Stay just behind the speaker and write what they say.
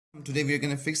Today we are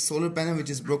going to fix solar panel which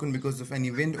is broken because of any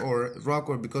wind or rock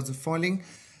or because of falling.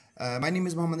 My name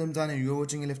is Mohammed Ramzan and you are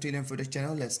watching LFT Footage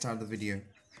channel. Let's start the video.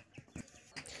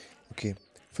 Okay,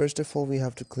 first of all we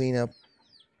have to clean up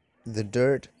the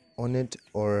dirt on it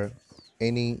or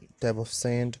any type of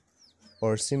sand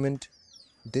or cement.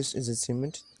 This is a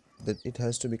cement that it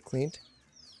has to be cleaned.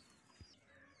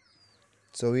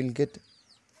 So we'll get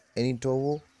any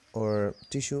towel or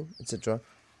tissue, etc.,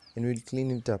 and we'll clean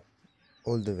it up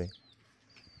all the way.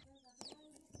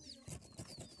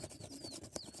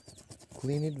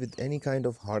 Clean it with any kind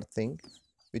of hard thing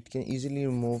which can easily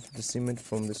remove the cement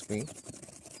from the screen.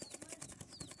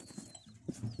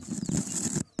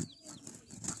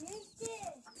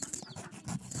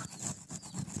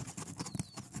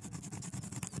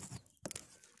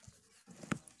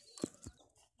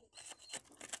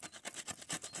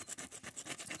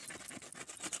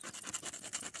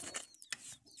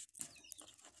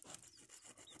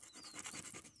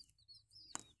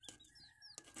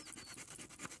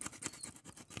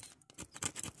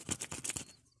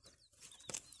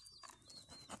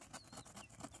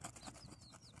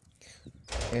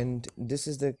 And this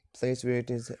is the place where it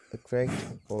is cracked,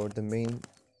 or the main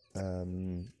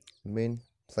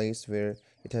place where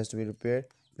it has to be repaired.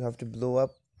 You have to blow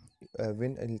up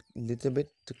wind a little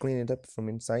bit to clean it up from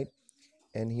inside.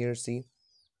 And here, see,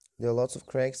 there are lots of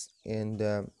cracks, and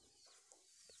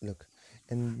look,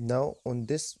 and now on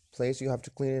this place you have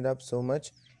to clean it up so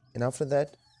much. And after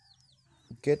that,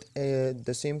 get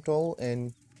the same towel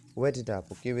and wet it up,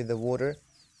 okay, with the water,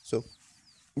 so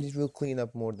it will clean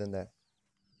up more than that.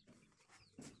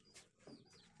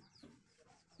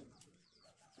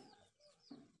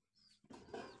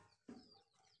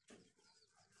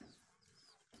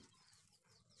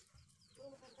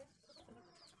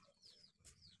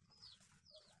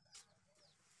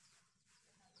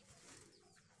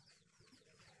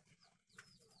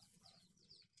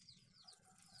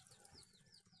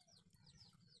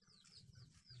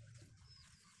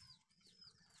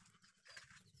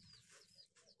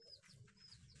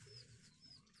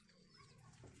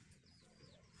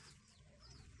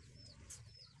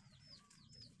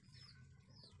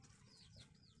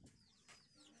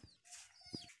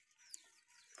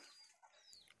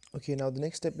 Okay, now the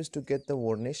next step is to get the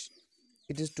varnish.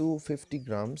 It is 250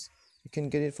 grams. You can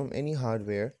get it from any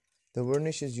hardware. The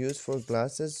varnish is used for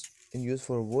glasses and used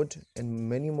for wood and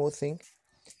many more things.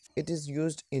 It is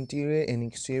used interior and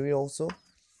exterior also.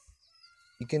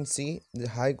 You can see the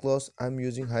high gloss. I'm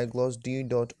using high gloss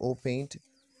D.O paint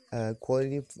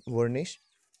quality varnish.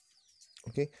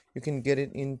 Okay, you can get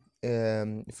it in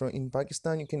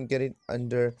Pakistan. You can get it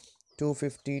under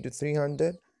 250 to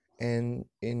 300, and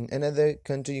in another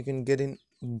country you can get in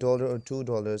dollar or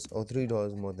 $2 or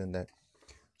 $3 more than that.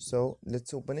 So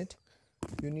let's open it.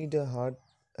 You need a hard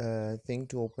thing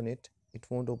to open it. It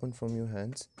won't open from your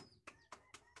hands,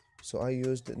 so I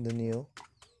used the nail.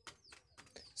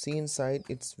 See, inside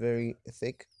it's very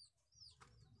thick,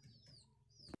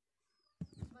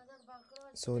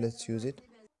 so let's use it.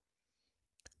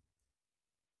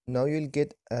 Now you'll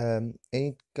get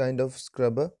any kind of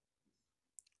scrubber.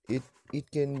 It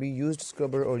can be used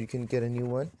scrubber, or you can get a new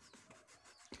one.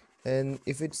 And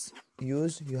if it's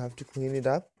used, you have to clean it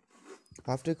up.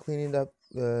 After cleaning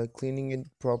it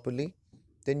properly,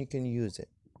 then you can use it.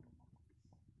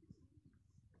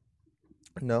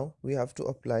 Now we have to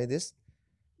apply this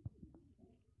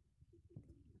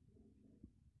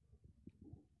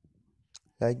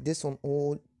like this on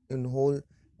whole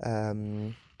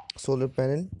solar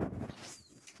panel.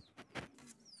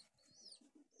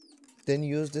 Then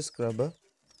use the scrubber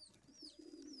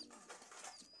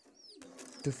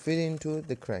to fill into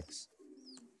the cracks.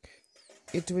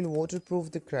 It will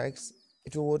waterproof the cracks.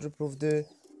 It will waterproof the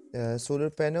solar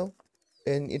panel,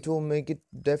 and it will make it,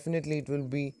 definitely it will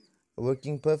be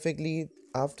working perfectly.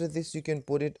 After this, you can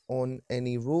put it on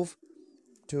any roof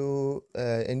to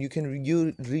and you can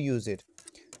reuse it.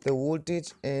 The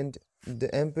voltage and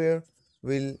the ampere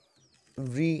will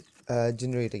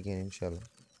regenerate again, inshallah.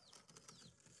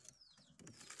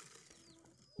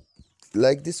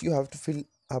 Like this, you have to fill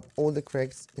up all the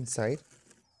cracks inside.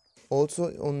 Also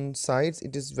on sides,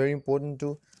 it is very important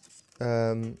to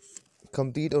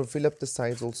complete or fill up the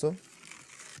sides also.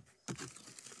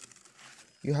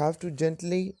 You have to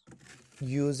gently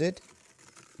use it.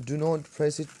 Do not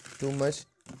press it too much,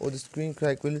 or the screen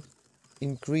crack will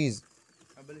increase.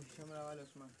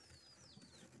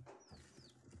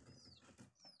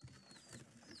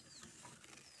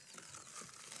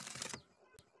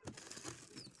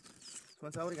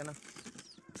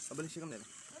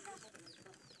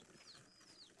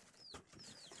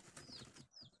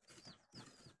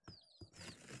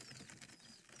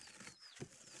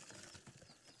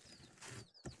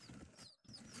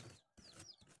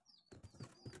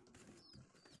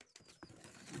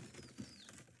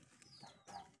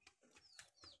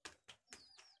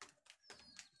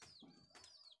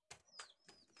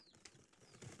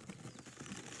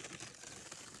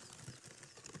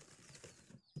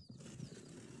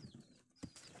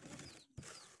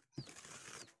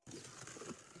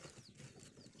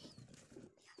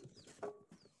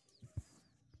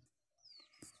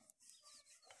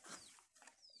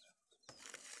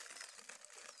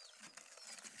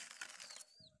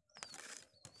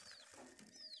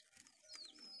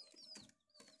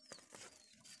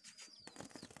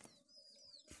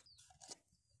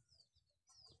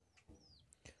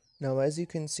 Now as you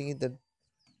can see that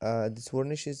this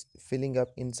varnish is filling up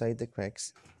inside the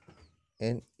cracks,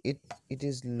 and it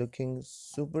is looking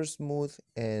super smooth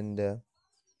and a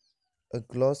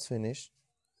gloss finish.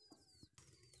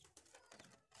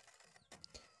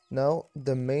 Now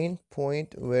the main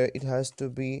point where it has to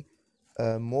be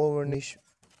more varnish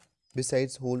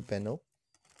besides whole panel,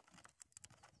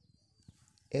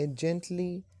 and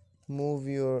gently move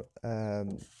your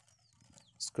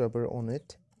scrubber on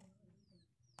it.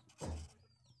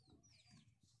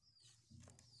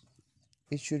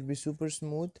 It should be super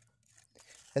smooth,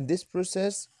 and this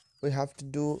process we have to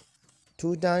do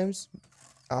 2 times.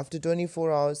 After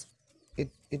 24 hours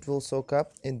it will soak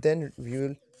up, and then we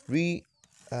will re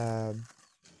um,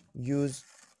 use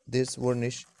this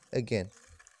varnish again.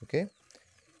 Okay,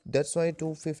 that's why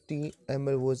 250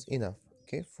 ml was enough.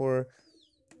 Okay, for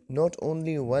not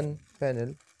only one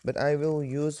panel, but I will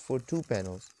use for 2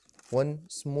 panels, one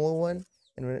small one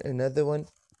and another one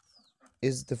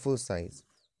is the full size.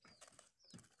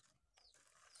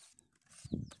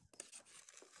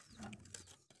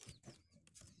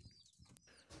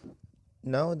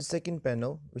 Now the second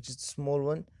panel, which is the small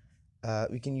one,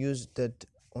 we can use that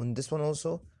on this one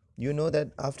also. You know that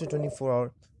after 24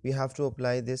 hours we have to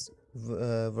apply this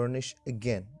varnish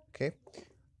again. Okay,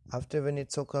 after when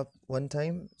it soak up one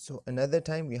time, so another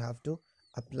time we have to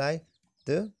apply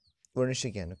the varnish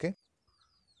again. Okay,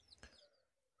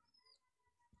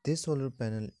 this solar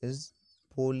panel is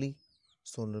poly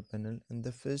solar panel, and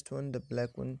the first one, the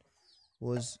black one,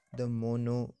 was the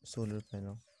mono solar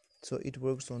panel. So it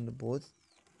works on the both,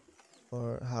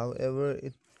 or however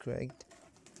it cracked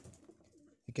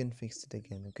you can fix it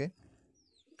again. Okay,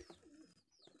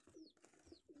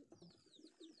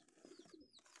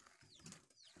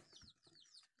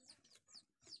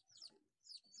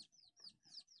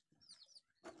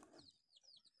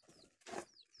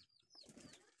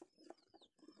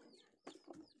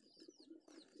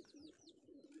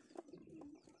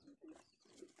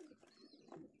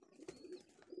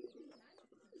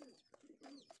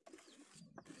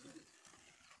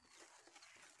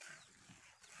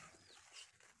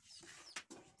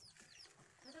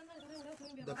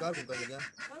 Dakar kung kaya dyan.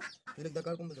 Hilig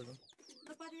Dakar kung betul.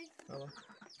 Apa?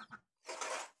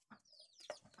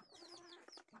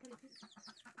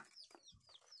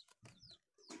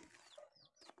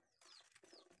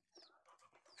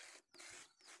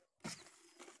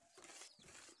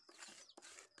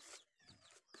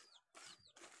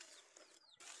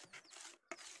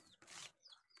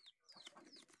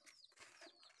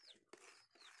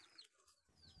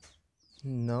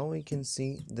 now we can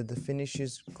see that the finish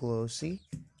is glossy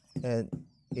and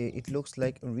it looks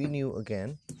like renew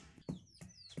again.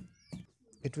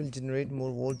 It will generate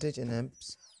more voltage and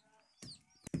amps.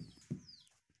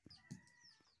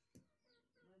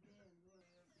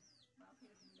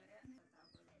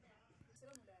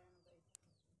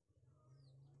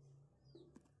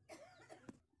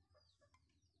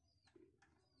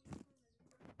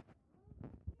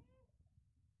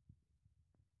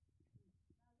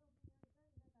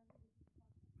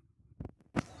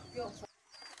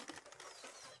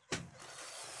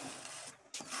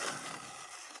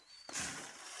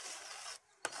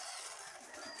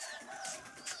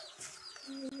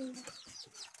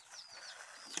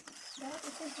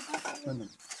 Ano?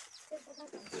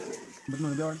 Ba't mo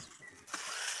nagawan?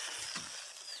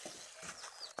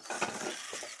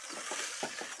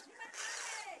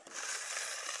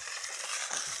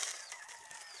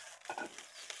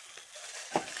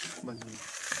 Ba't mo?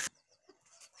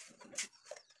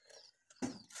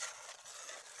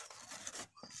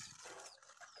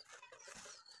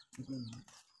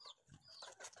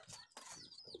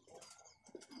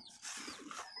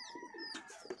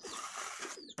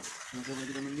 Nasa ba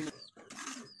kita naman